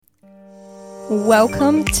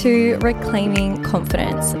Welcome to Reclaiming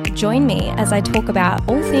Confidence. Join me as I talk about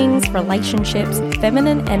all things relationships,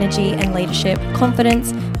 feminine energy and leadership,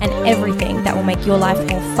 confidence, and everything that will make your life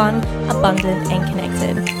more fun, abundant, and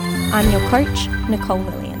connected. I'm your coach, Nicole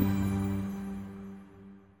Lillian.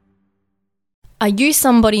 Are you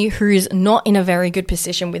somebody who's not in a very good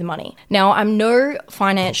position with money? Now, I'm no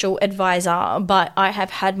financial advisor, but I have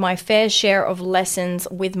had my fair share of lessons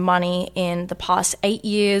with money in the past 8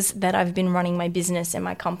 years that I've been running my business and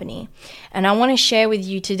my company. And I want to share with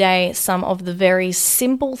you today some of the very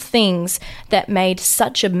simple things that made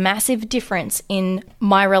such a massive difference in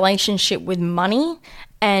my relationship with money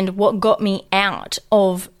and what got me out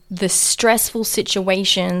of the stressful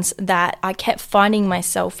situations that I kept finding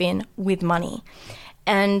myself in with money.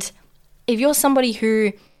 And if you're somebody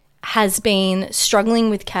who has been struggling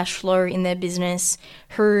with cash flow in their business,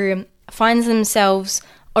 who finds themselves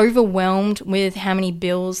overwhelmed with how many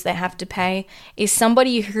bills they have to pay, is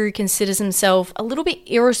somebody who considers himself a little bit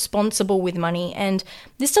irresponsible with money. And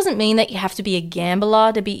this doesn't mean that you have to be a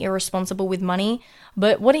gambler to be irresponsible with money,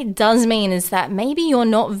 but what it does mean is that maybe you're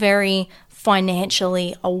not very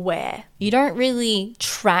financially aware. You don't really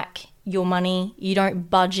track your money, you don't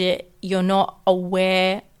budget, you're not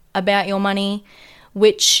aware about your money,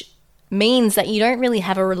 which means that you don't really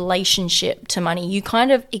have a relationship to money. You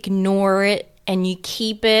kind of ignore it and you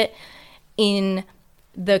keep it in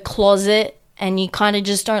the closet and you kind of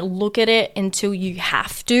just don't look at it until you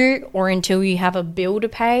have to or until you have a bill to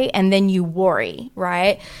pay, and then you worry,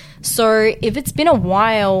 right? So if it's been a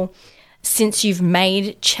while since you've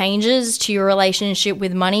made changes to your relationship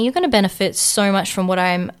with money, you're going to benefit so much from what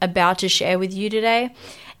I'm about to share with you today.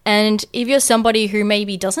 And if you're somebody who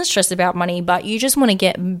maybe doesn't stress about money, but you just want to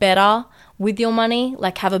get better with your money,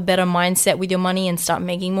 like have a better mindset with your money and start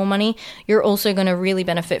making more money, you're also going to really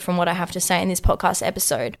benefit from what I have to say in this podcast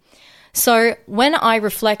episode. So when I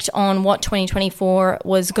reflect on what 2024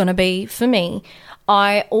 was going to be for me,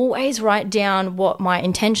 I always write down what my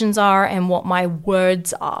intentions are and what my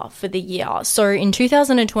words are for the year. So in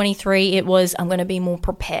 2023, it was, I'm going to be more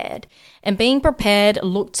prepared. And being prepared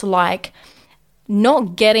looked like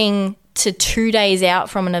not getting to 2 days out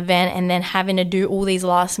from an event and then having to do all these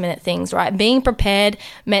last minute things, right? Being prepared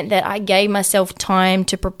meant that I gave myself time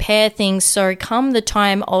to prepare things. So come the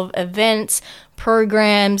time of events,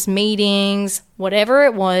 programs, meetings, whatever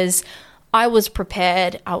it was, I was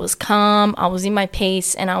prepared, I was calm, I was in my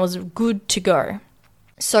peace, and I was good to go.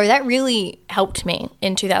 So that really helped me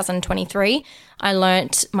in 2023. I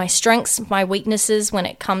learnt my strengths, my weaknesses when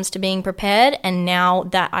it comes to being prepared, and now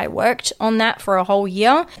that I worked on that for a whole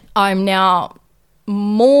year, I'm now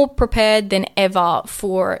more prepared than ever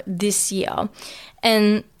for this year.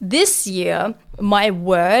 And this year, my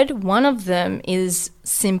word, one of them is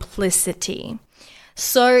simplicity.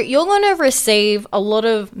 So you're going to receive a lot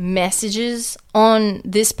of messages on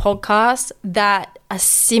this podcast that are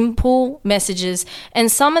simple messages, and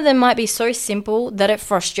some of them might be so simple that it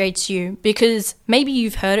frustrates you because maybe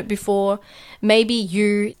you've heard it before, maybe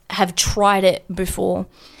you have tried it before.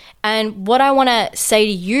 And what I want to say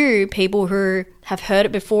to you, people who have heard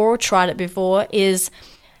it before or tried it before, is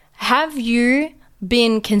have you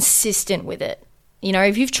been consistent with it? You know,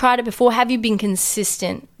 if you've tried it before, have you been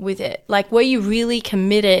consistent with it? Like, were you really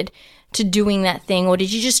committed to doing that thing? Or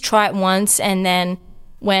did you just try it once and then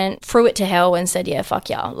went through it to hell and said, yeah, fuck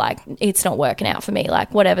yeah, like, it's not working out for me.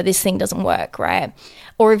 Like, whatever, this thing doesn't work, right?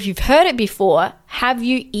 Or if you've heard it before, have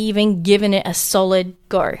you even given it a solid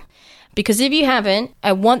go? Because if you haven't,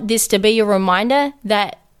 I want this to be a reminder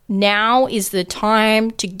that now is the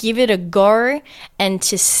time to give it a go and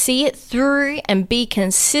to see it through and be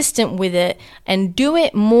consistent with it and do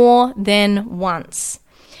it more than once.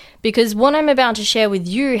 Because what I'm about to share with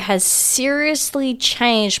you has seriously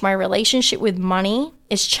changed my relationship with money.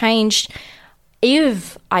 It's changed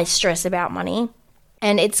if I stress about money,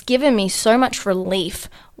 and it's given me so much relief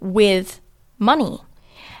with money.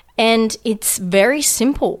 And it's very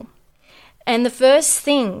simple. And the first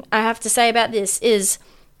thing I have to say about this is,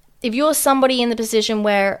 if you're somebody in the position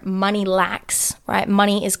where money lacks, right?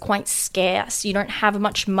 Money is quite scarce. You don't have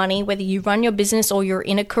much money, whether you run your business or you're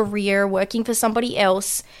in a career working for somebody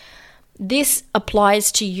else, this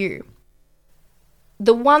applies to you.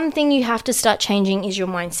 The one thing you have to start changing is your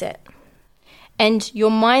mindset. And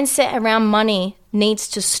your mindset around money needs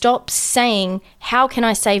to stop saying, how can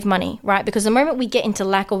I save money, right? Because the moment we get into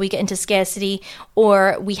lack or we get into scarcity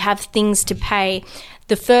or we have things to pay,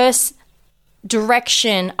 the first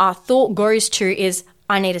direction our thought goes to is,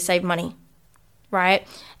 I need to save money, right?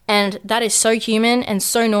 And that is so human and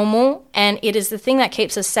so normal, and it is the thing that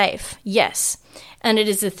keeps us safe, yes. And it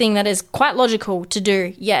is the thing that is quite logical to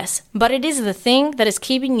do, yes. But it is the thing that is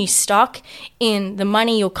keeping you stuck in the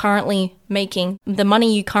money you're currently making, the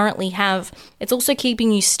money you currently have. It's also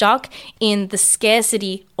keeping you stuck in the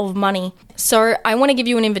scarcity of money. So I want to give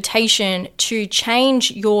you an invitation to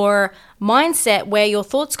change your mindset where your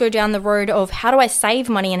thoughts go down the road of how do I save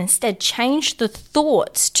money, and instead change the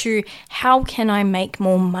thoughts to how can I make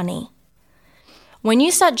more money. When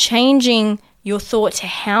you start changing your thought to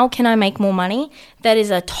how can I make more money, that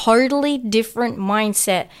is a totally different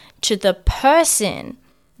mindset to the person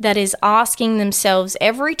that is asking themselves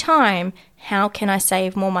every time, how can I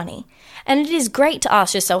save more money? And it is great to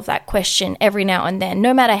ask yourself that question every now and then.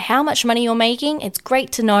 No matter how much money you're making, it's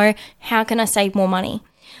great to know, how can I save more money?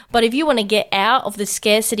 But if you want to get out of the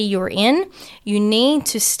scarcity you're in, you need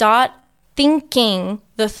to start thinking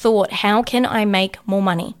the thought, how can I make more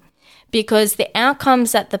money? Because the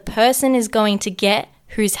outcomes that the person is going to get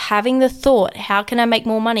who's having the thought, how can I make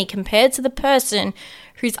more money, compared to the person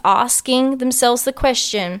who's asking themselves the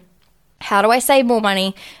question, how do I save more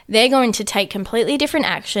money? They're going to take completely different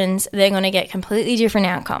actions. They're going to get completely different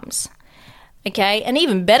outcomes. Okay, an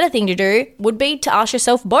even better thing to do would be to ask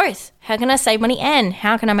yourself both. How can I save money and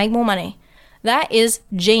how can I make more money? That is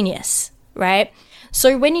genius, right?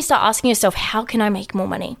 So when you start asking yourself, how can I make more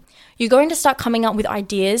money? You're going to start coming up with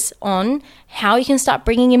ideas on how you can start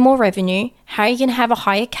bringing in more revenue, how you can have a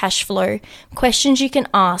higher cash flow, questions you can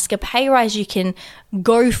ask, a pay rise you can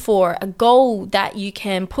go for, a goal that you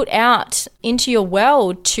can put out into your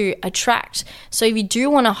world to attract. So if you do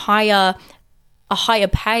want to hire a higher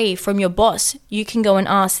pay from your boss, you can go and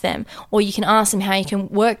ask them, or you can ask them how you can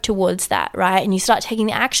work towards that, right? And you start taking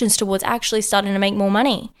the actions towards actually starting to make more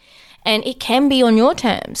money. And it can be on your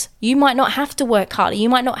terms. You might not have to work harder. You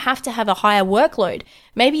might not have to have a higher workload.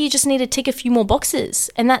 Maybe you just need to tick a few more boxes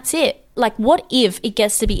and that's it. Like, what if it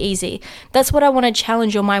gets to be easy? That's what I want to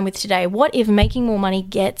challenge your mind with today. What if making more money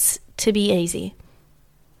gets to be easy?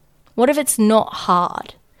 What if it's not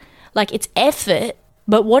hard? Like, it's effort,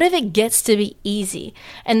 but what if it gets to be easy?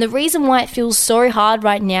 And the reason why it feels so hard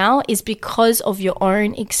right now is because of your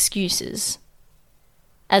own excuses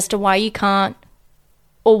as to why you can't,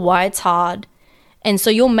 or why it's hard. And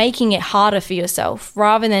so you're making it harder for yourself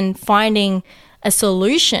rather than finding a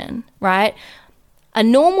solution, right? A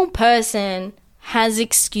normal person has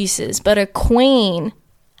excuses, but a queen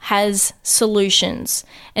has solutions.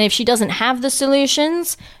 And if she doesn't have the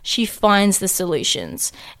solutions, she finds the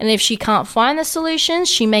solutions. And if she can't find the solutions,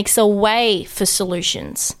 she makes a way for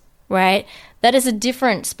solutions, right? That is a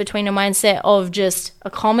difference between a mindset of just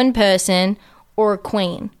a common person or a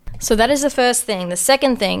queen. So that is the first thing. The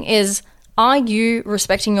second thing is, are you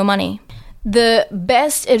respecting your money? The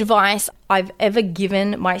best advice I've ever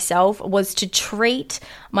given myself was to treat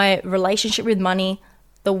my relationship with money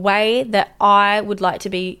the way that I would like to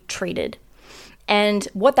be treated. And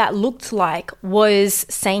what that looked like was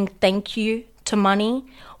saying thank you to money,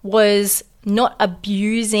 was not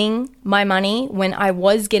abusing my money when I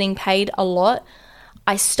was getting paid a lot.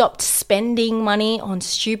 I stopped spending money on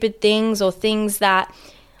stupid things or things that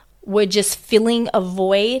were just filling a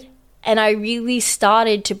void, and I really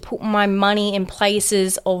started to put my money in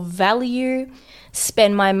places of value,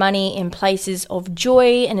 spend my money in places of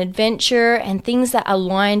joy and adventure and things that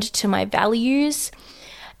aligned to my values.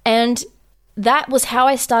 And that was how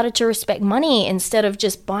I started to respect money, instead of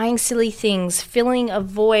just buying silly things, filling a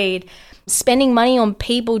void, spending money on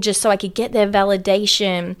people just so I could get their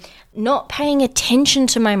validation, not paying attention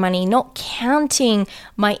to my money, not counting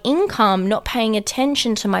my income, not paying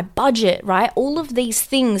attention to my budget, right? All of these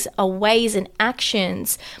things are ways and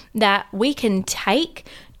actions that we can take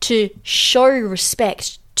to show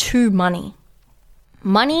respect to money.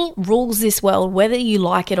 Money rules this world, whether you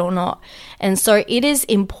like it or not. And so it is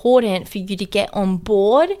important for you to get on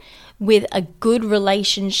board with a good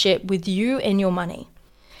relationship with you and your money.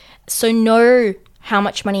 So know how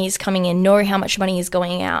much money is coming in, know how much money is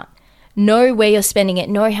going out, know where you're spending it,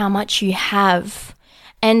 know how much you have.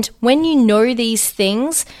 And when you know these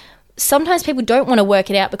things, sometimes people don't want to work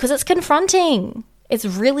it out because it's confronting. It's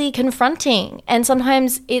really confronting. And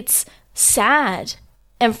sometimes it's sad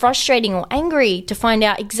and frustrating or angry to find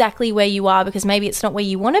out exactly where you are, because maybe it's not where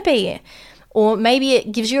you want to be. Or maybe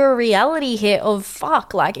it gives you a reality hit of,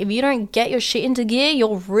 fuck, like if you don't get your shit into gear,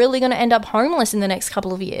 you're really going to end up homeless in the next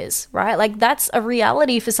couple of years, right? Like that's a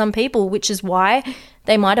reality for some people, which is why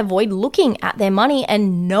they might avoid looking at their money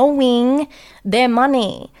and knowing their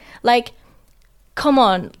money. Like, come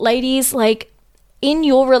on, ladies, like in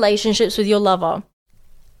your relationships with your lover,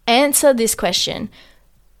 answer this question.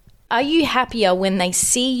 Are you happier when they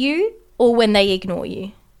see you or when they ignore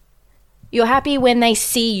you? You're happy when they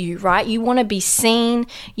see you, right? You want to be seen,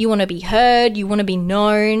 you want to be heard, you want to be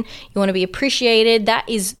known, you want to be appreciated. That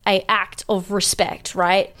is an act of respect,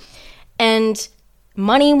 right? And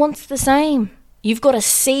money wants the same. You've got to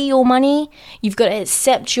see your money, you've got to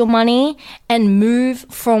accept your money and move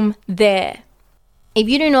from there. If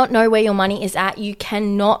you do not know where your money is at, you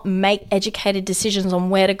cannot make educated decisions on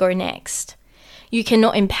where to go next. You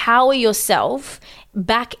cannot empower yourself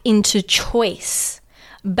back into choice,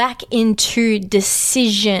 back into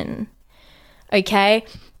decision, okay?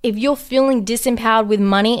 If you're feeling disempowered with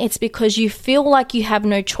money, it's because you feel like you have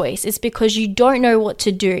no choice. It's because you don't know what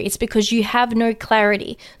to do. It's because you have no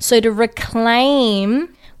clarity. So to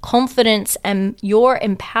reclaim confidence and your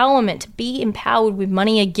empowerment, to be empowered with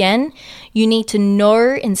money again, you need to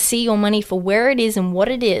know and see your money for where it is and what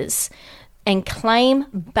it is, and claim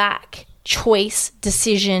back choice,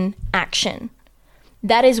 decision, action.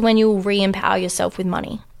 That is when you'll re-empower yourself with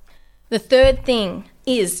money. The third thing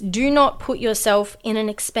is, do not put yourself in an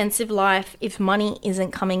expensive life if money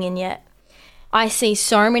isn't coming in yet. I see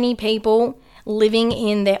so many people living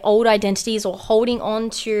in their old identities or holding on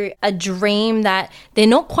to a dream that they're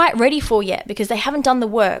not quite ready for yet because they haven't done the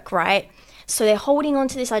work, right? So they're holding on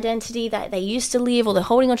to this identity that they used to live, or they're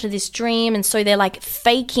holding on to this dream, and so they're like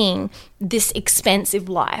faking this expensive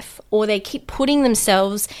life, or they keep putting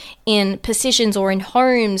themselves in positions or in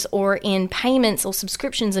homes or in payments or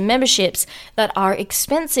subscriptions and memberships that are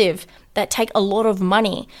expensive, that take a lot of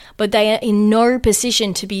money, but they are in no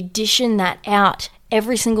position to be dishing that out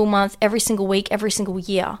every single month, every single week, every single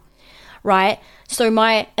year, right? So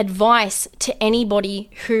my advice to anybody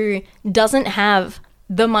who doesn't have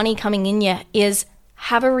the money coming in yet is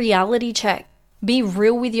have a reality check. Be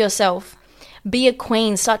real with yourself. Be a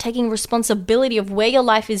queen. Start taking responsibility of where your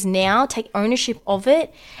life is now. Take ownership of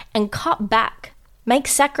it and cut back. Make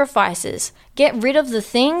sacrifices. Get rid of the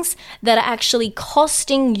things that are actually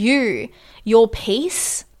costing you your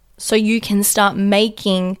peace so you can start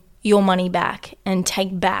making your money back and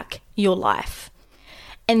take back your life.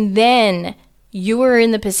 And then you are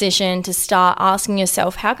in the position to start asking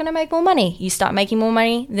yourself, how can I make more money? You start making more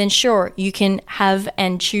money, then sure, you can have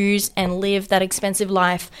and choose and live that expensive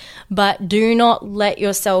life. But do not let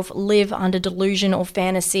yourself live under delusion or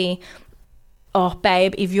fantasy. Oh,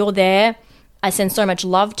 babe, if you're there, I send so much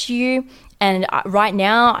love to you. And right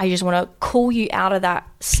now, I just want to call you out of that,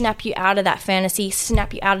 snap you out of that fantasy,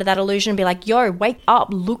 snap you out of that illusion, and be like, yo, wake up,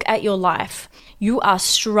 look at your life. You are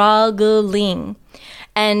struggling.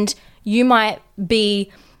 And you might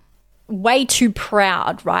be way too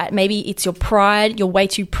proud, right? Maybe it's your pride. You're way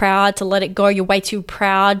too proud to let it go. You're way too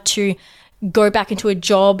proud to go back into a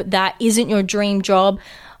job that isn't your dream job.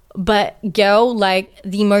 But girl, like,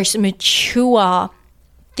 the most mature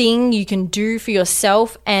thing you can do for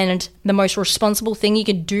yourself and the most responsible thing you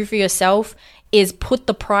can do for yourself is put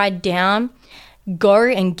the pride down, go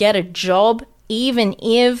and get a job, even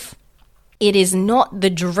if it is not the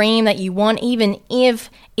dream that you want, even if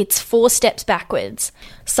it's 4 steps backwards.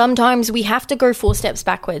 Sometimes we have to go 4 steps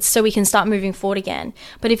backwards so we can start moving forward again.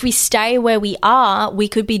 But if we stay where we are, we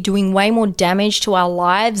could be doing way more damage to our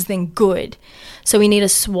lives than good. So we need to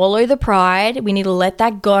swallow the pride. We need to let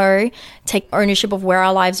that go, take ownership of where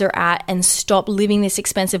our lives are at, and stop living this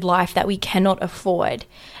expensive life that we cannot afford.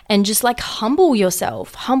 And just like humble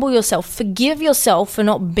yourself, forgive yourself for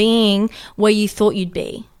not being where you thought you'd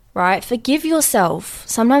be. Right? Forgive yourself.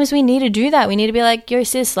 Sometimes we need to do that. We need to be like, yo,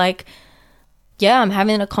 sis, like, yeah, I'm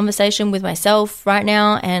having a conversation with myself right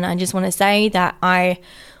now, and I just want to say that I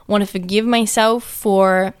want to forgive myself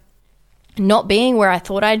for not being where I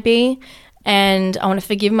thought I'd be, and I want to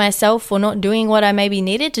forgive myself for not doing what I maybe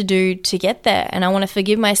needed to do to get there, and I want to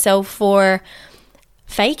forgive myself for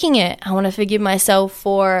faking it. I want to forgive myself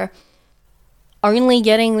for only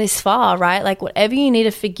getting this far, right? Like, whatever you need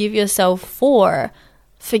to forgive yourself for,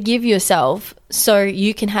 forgive yourself so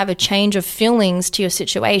you can have a change of feelings to your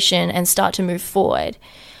situation and start to move forward.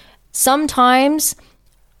 Sometimes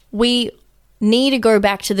we need to go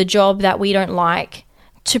back to the job that we don't like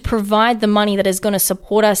to provide the money that is going to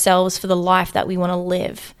support ourselves for the life that we want to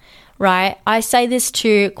live, right? I say this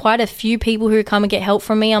to quite a few people who come and get help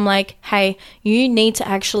from me. I'm like, hey, you need to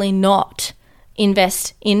actually not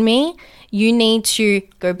invest in me. You need to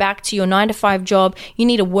go back to your 9-to-5 job. You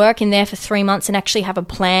need to work in there for 3 months and actually have a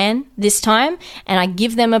plan this time. And I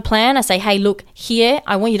give them a plan. I say, hey, look, here,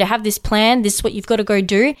 I want you to have this plan. This is what you've got to go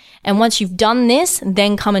do. And once you've done this,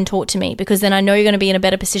 then come and talk to me, because then I know you're going to be in a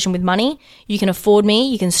better position with money. You can afford me.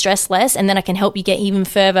 You can stress less. And then I can help you get even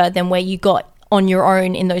further than where you got on your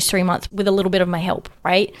own in those 3 months with a little bit of my help,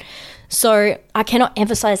 right? So I cannot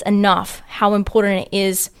emphasize enough how important it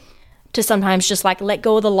is to sometimes just like let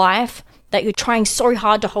go of the life that you're trying so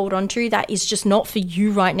hard to hold on to that is just not for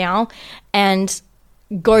you right now, and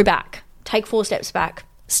go back. Take 4 steps back.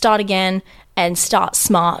 Start again and start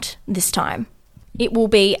smart this time. It will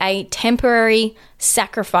be a temporary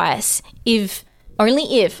sacrifice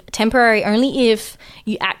only if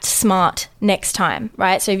you act smart next time,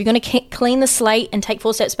 right? So if you're going to clean the slate and take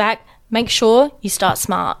 4 steps back, make sure you start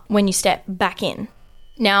smart when you step back in.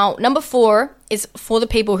 Now, number 4 is for the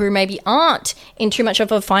people who maybe aren't in too much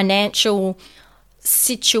of a financial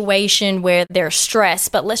situation where they're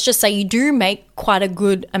stressed, but let's just say you do make quite a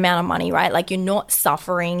good amount of money, right? Like you're not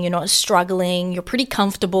suffering, you're not struggling, you're pretty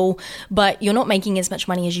comfortable, but you're not making as much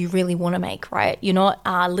money as you really want to make, right? You're not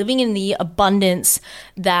living in the abundance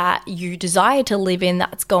that you desire to live in,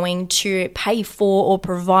 that's going to pay for or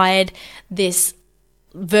provide this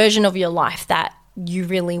version of your life that you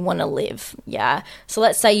really want to live. Yeah. So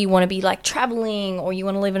let's say you want to be like traveling, or you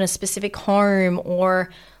want to live in a specific home,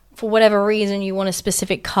 or for whatever reason you want a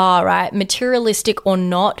specific car, right? Materialistic or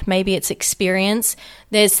not, maybe it's experience.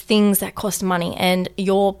 There's things that cost money, and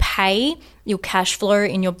your pay, your cash flow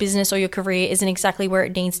in your business or your career isn't exactly where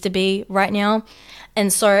it needs to be right now.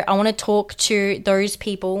 And so I want to talk to those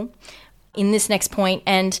people in this next point,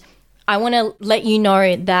 and I want to let you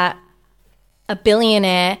know that a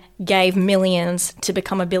billionaire gave millions to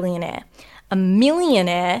become a billionaire. A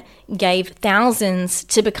millionaire gave thousands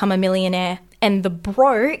to become a millionaire. And the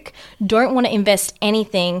broke don't want to invest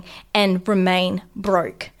anything and remain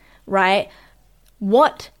broke, right?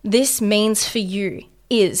 What this means for you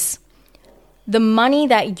is the money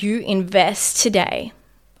that you invest today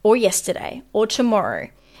or yesterday or tomorrow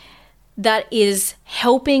that is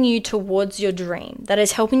helping you towards your dream, that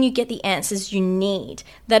is helping you get the answers you need,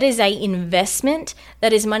 that is an investment,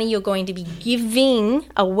 that is money you're going to be giving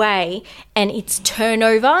away, and its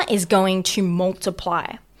turnover is going to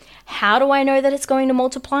multiply. How do I know that it's going to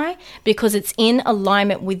multiply? Because it's in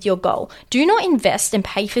alignment with your goal. Do not invest and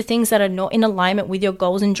pay for things that are not in alignment with your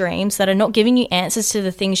goals and dreams, that are not giving you answers to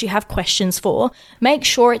the things you have questions for. Make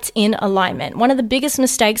sure it's in alignment. One of the biggest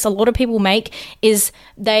mistakes a lot of people make is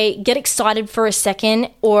they get excited for a second,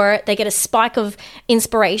 or they get a spike of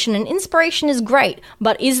inspiration. And inspiration is great,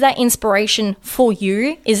 but is that inspiration for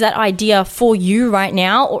you? Is that idea for you right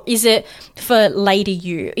now? Or is it for later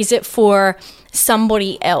you? Is it for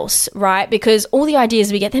somebody else, right? Because all the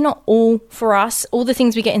ideas we get, they're not all for us. All the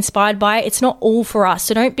things we get inspired by, it's not all for us.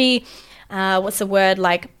 So don't be,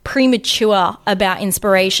 like premature about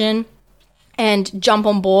inspiration and jump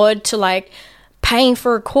on board to like paying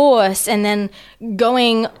for a course and then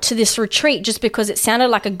going to this retreat just because it sounded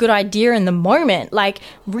like a good idea in the moment. Like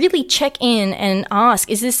really check in and ask,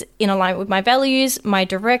 is this in alignment with my values, my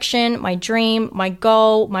direction, my dream, my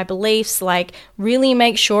goal, my beliefs? Like really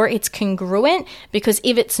make sure it's congruent, because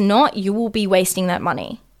if it's not, you will be wasting that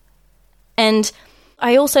money. And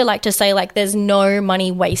I also like to say, like, there's no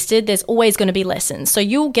money wasted. There's always going to be lessons. So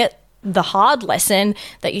you'll get the hard lesson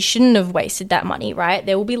that you shouldn't have wasted that money, right?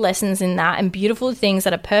 There will be lessons in that and beautiful things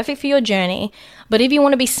that are perfect for your journey. But if you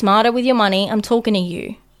want to be smarter with your money, I'm talking to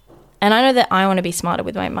you. And I know that I want to be smarter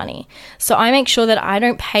with my money. So I make sure that I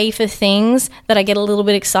don't pay for things that I get a little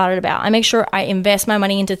bit excited about. I make sure I invest my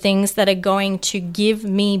money into things that are going to give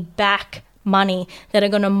me back money, that are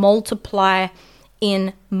going to multiply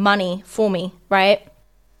in money for me, right?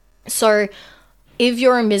 So if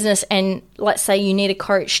you're in business and let's say you need a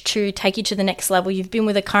coach to take you to the next level, you've been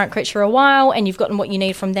with a current coach for a while and you've gotten what you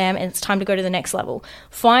need from them and it's time to go to the next level.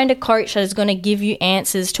 Find a coach that is going to give you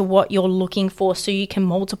answers to what you're looking for so you can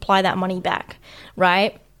multiply that money back,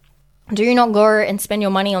 right? Do not go and spend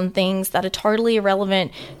your money on things that are totally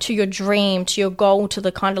irrelevant to your dream, to your goal, to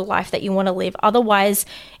the kind of life that you want to live. Otherwise,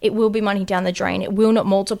 it will be money down the drain. It will not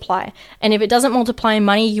multiply. And if it doesn't multiply in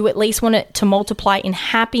money, you at least want it to multiply in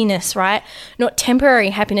happiness, right? Not temporary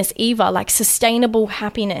happiness either, like sustainable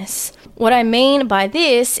happiness. What I mean by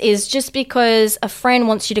this is just because a friend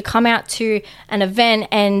wants you to come out to an event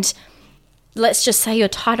and let's just say you're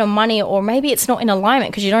tight on money, or maybe it's not in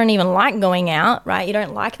alignment because you don't even like going out, right? You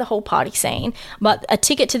don't like the whole party scene, but a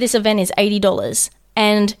ticket to this event is $80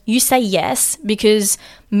 and you say yes because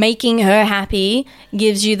making her happy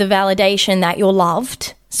gives you the validation that you're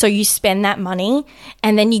loved. So you spend that money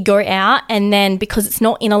and then you go out, and then because it's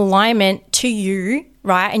not in alignment to you,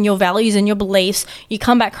 right, and your values and your beliefs, you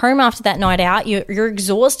come back home after that night out, you're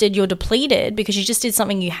exhausted, you're depleted because you just did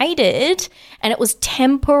something you hated, and it was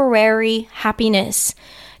temporary happiness.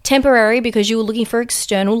 Temporary because you were looking for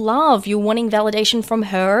external love. You're wanting validation from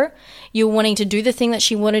her. You're wanting to do the thing that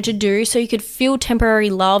she wanted to do so you could feel temporarily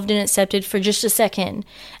loved and accepted for just a second.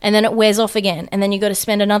 And then it wears off again. And then you got to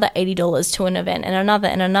spend another $80 to an event and another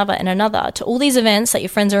and another and another to all these events that your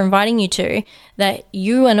friends are inviting you to that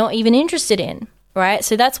you are not even interested in. Right?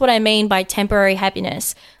 So that's what I mean by temporary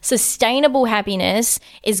happiness. Sustainable happiness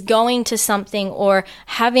is going to something or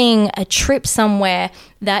having a trip somewhere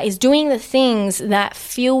that is doing the things that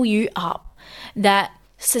fill you up, that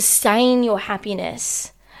sustain your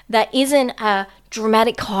happiness, that isn't a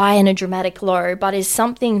dramatic high and a dramatic low, but is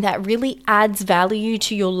something that really adds value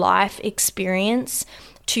to your life experience,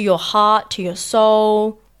 to your heart, to your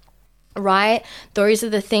soul. Right? Those are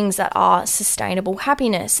the things that are sustainable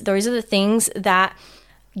happiness. Those are the things that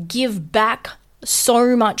give back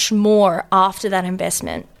so much more after that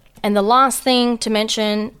investment. And the last thing to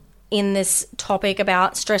mention in this topic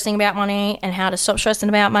about stressing about money and how to stop stressing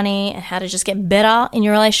about money and how to just get better in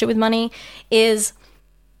your relationship with money is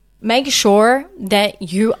make sure that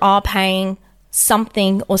you are paying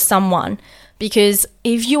something or someone, because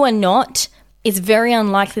if you are not, it's very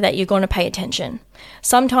unlikely that you're going to pay attention.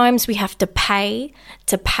 Sometimes we have to pay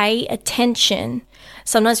attention.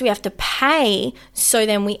 Sometimes we have to pay so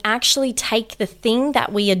then we actually take the thing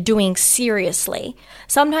that we are doing seriously.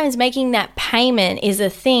 Sometimes making that payment is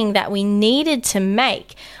a thing that we needed to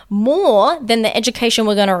make more than the education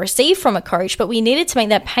we're going to receive from a coach, but we needed to make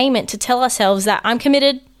that payment to tell ourselves that I'm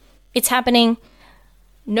committed, it's happening,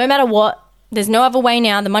 no matter what, there's no other way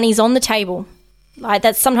now, the money's on the table. Like,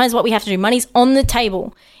 that's sometimes what we have to do. Money's on the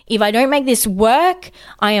table. If I don't make this work,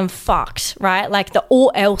 I am fucked, right? Like the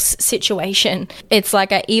or else situation. It's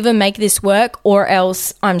like I either make this work or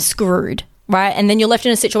else I'm screwed, right? And then you're left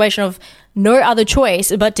in a situation of no other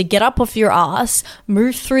choice but to get up off your ass,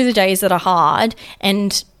 move through the days that are hard,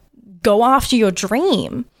 and go after your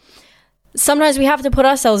dream. Sometimes we have to put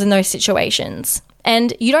ourselves in those situations.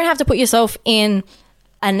 And you don't have to put yourself in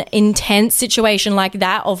an intense situation like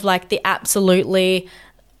that of like the absolutely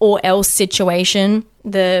or else situation,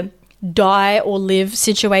 the die or live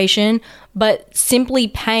situation, but simply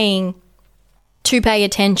paying to pay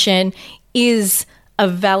attention is a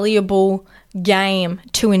valuable game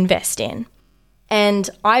to invest in. And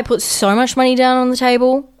I put so much money down on the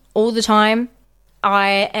table all the time.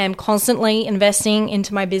 I am constantly investing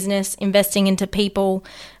into my business, investing into people,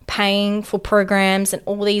 paying for programs and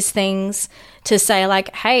all these things to say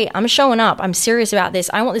like, hey, I'm showing up. I'm serious about this.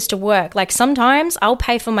 I want this to work. Like sometimes I'll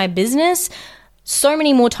pay for my business so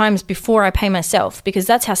many more times before I pay myself, because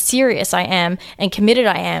that's how serious I am and committed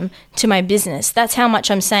I am to my business. That's how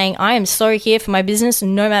much I'm saying I am so here for my business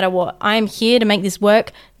no matter what. I am here to make this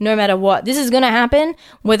work no matter what. This is going to happen,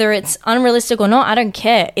 whether it's unrealistic or not. I don't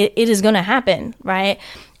care. It is going to happen, right?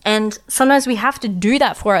 And sometimes we have to do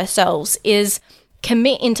that for ourselves, is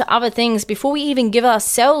commit into other things before we even give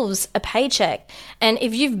ourselves a paycheck. And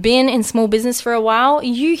if you've been in small business for a while,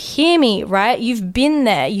 you hear me, right? You've been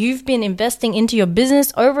there. You've been investing into your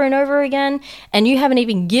business over and over again, and you haven't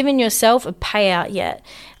even given yourself a payout yet.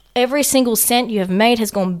 Every single cent you have made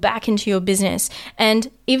has gone back into your business.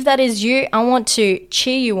 And if that is you, I want to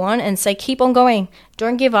cheer you on and say, keep on going.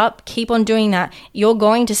 Don't give up. Keep on doing that. You're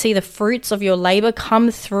going to see the fruits of your labor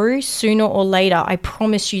come through sooner or later. I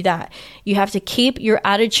promise you that. You have to keep your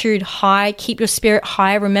attitude high, keep your spirit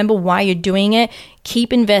high. Remember why you're doing it.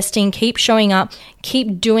 Keep investing, keep showing up,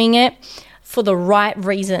 keep doing it for the right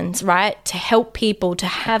reasons, right? To help people, to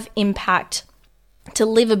have impact, to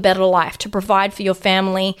live a better life, to provide for your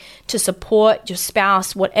family, to support your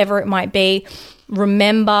spouse, whatever it might be.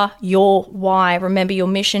 Remember your why. Remember your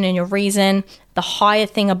mission and your reason, the higher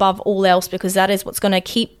thing above all else, because that is what's going to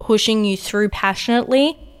keep pushing you through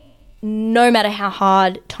passionately, no matter how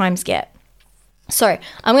hard times get. So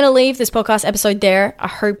I'm going to leave this podcast episode there. I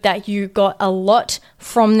hope that you got a lot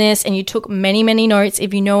from this and you took many, many notes.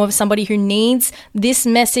 If you know of somebody who needs this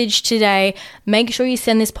message today, make sure you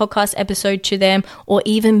send this podcast episode to them. Or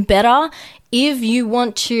even better, if you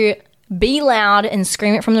want to be loud and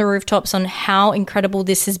scream it from the rooftops on how incredible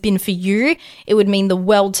this has been for you, it would mean the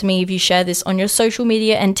world to me if you share this on your social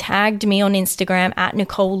media and tagged me on Instagram at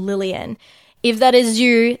Nicole Lillian. If that is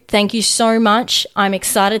you, thank you so much. I'm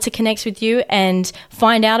excited to connect with you and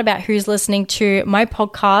find out about who's listening to my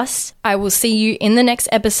podcast. I will see you in the next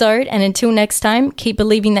episode. And until next time, keep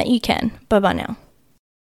believing that you can. Bye-bye now.